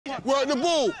Work the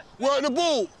ball. Work the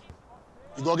ball.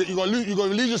 You gotta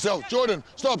release yourself. Jordan,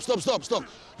 stop.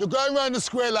 You're going around the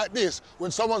square like this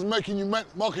when someone's marking you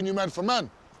man for man.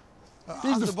 No,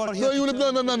 don't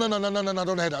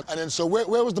head that. And then, so where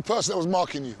was the person that was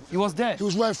marking you? He was there. He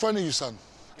was right in front of you, son.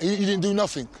 You didn't do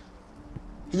nothing.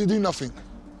 You didn't do nothing.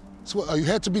 So what, are you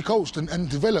here to be coached and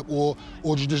develop, or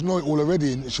do you just know it all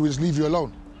already and should we just leave you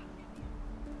alone?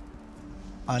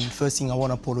 And first thing, I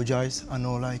want to apologize. I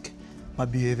know, like, my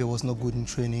behavior was not good in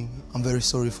training. I'm very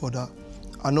sorry for that.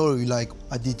 I know, like,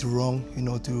 I did wrong, you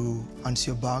know, to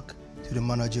answer your back to the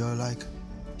manager. Like,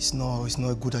 it's not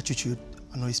a good attitude.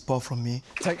 I know it's far from me.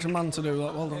 Takes a man to do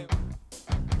that, well done.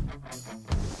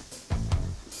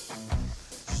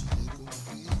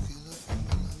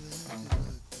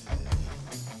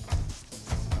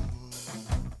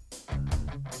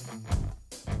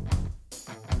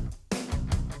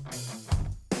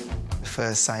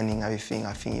 First signing everything,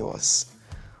 I think it was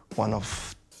one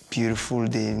of beautiful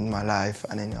day in my life,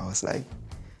 and then I was like,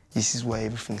 this is where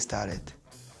everything started.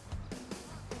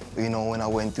 You know, when I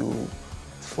went to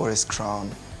Forest Crown,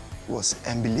 it was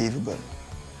unbelievable.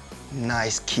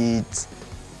 Nice kids,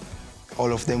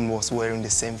 all of them was wearing the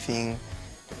same thing,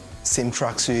 same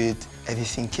tracksuit,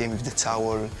 everything came with the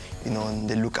towel, you know, and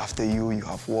they look after you, you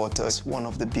have water. It's one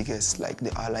of the biggest, like,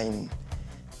 the highlight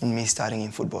in me starting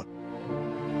in football.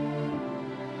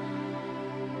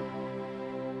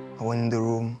 I went in the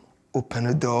room, opened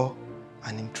the door,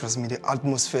 and trust me, the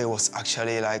atmosphere was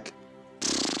actually like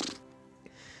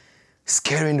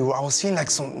scary in the room. I was feeling like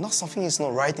something is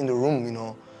not right in the room, you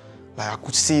know. Like I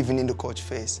could see even in the coach's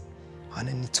face. And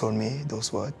then he told me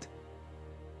those words,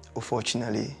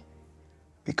 unfortunately,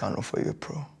 we can't offer you a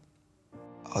pro.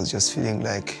 I was just feeling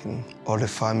like all the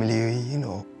family, you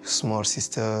know, small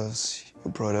sisters,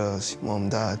 your brothers, your mom,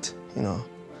 dad, you know.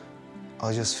 I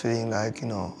was just feeling like, you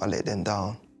know, I let them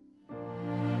down.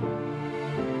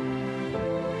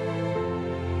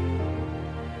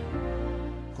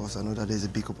 I know that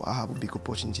I have a big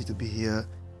opportunity to be here.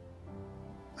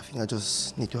 I think I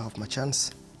just need to have my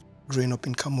chance. Growing up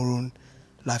in Cameroon,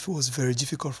 life was very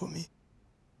difficult for me.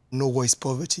 Know what is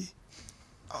poverty.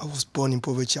 I was born in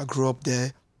poverty, I grew up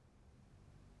there.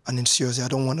 And then seriously, I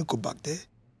don't want to go back there.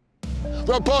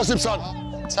 Well, pass him,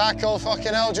 son. Tackle,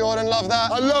 fucking hell, Jordan, love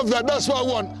that. I love that, that's what I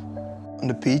want. On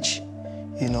the pitch,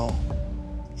 you know,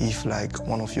 if like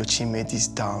one of your teammates is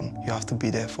down, you have to be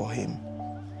there for him.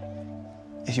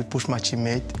 If you push my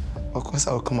teammate, of course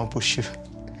I will come and push you.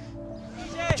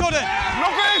 Jordan!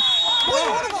 Nothing!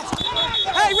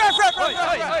 Hey, ref!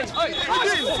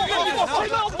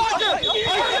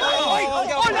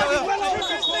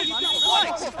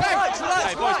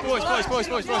 Boys.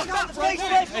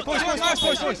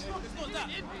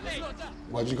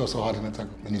 Why did you go so hard in the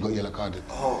tackle when you got yellow carded?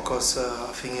 Oh, because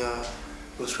I think he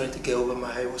was trying to get over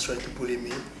my head, was trying to bully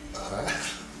me.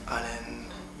 And then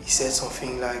he said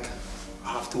something like,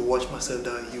 I have to watch myself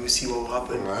that you will see what will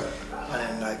happen. Right. And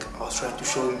then like I was trying to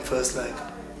show him first like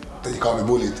that you can't be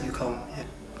bullied. You can't, yeah.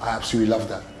 I absolutely love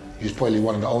that. He was probably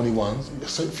one of the only ones.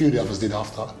 A few of the others did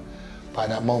after. But in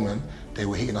that moment, they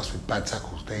were hitting us with bad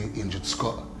tackles. They injured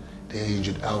Scott, they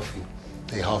injured Alfie,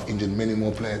 they half injured many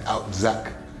more players, out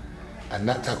Zach. And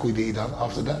that tackle he done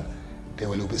after that, they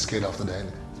were a little bit scared after that,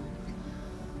 innit?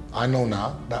 I know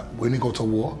now that when we go to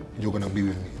war, you're gonna be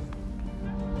with me.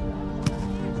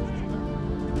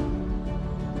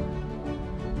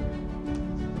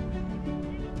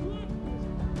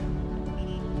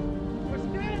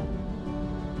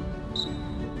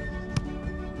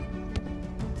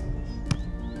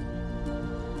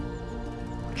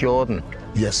 Jordan.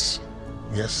 Yes.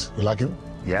 Yes. You like him?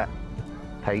 Yeah.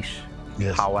 Pace.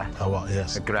 Yes. Power. Power,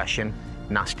 yes. Aggression.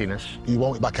 Nastiness. You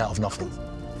won't back out of nothing.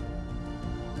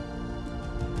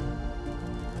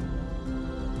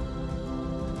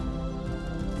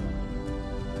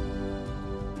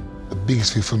 The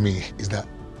biggest thing for me is that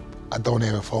I don't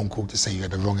hear a phone call to say you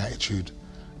had the wrong attitude.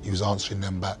 You was answering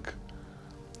them back.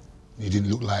 You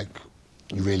didn't look like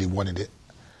you really wanted it.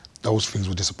 Those things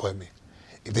would disappoint me.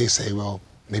 If they say, well,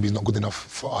 maybe he's not good enough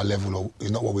for our level or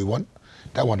he's not what we want,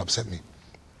 that won't upset me.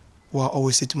 What I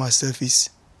always say to myself is,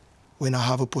 when I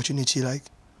have opportunity, like,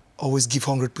 always give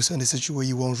 100% in such a way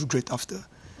you won't regret after.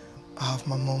 I have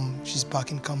my mom, she's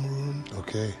back in Cameroon.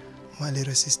 Okay. My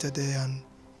little sister there, and,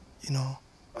 you know,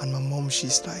 and my mom,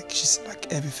 she's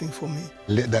like everything for me.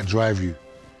 Let that drive you.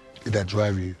 Let that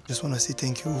drive you. Just want to say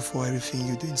thank you for everything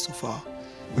you're doing so far.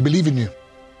 We believe in you.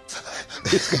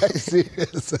 This guy's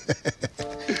serious.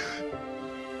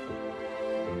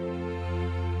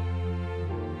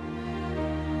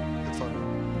 Fun.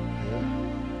 Yeah.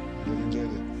 You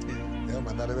enjoyed it? Yeah,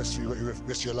 man. rest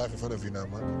of your life in front of you now,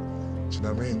 man. Do you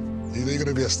know what I mean? You're going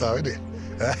to be a star, innit?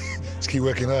 Just keep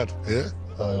working hard, yeah?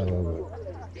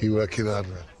 Keep working hard,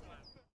 man.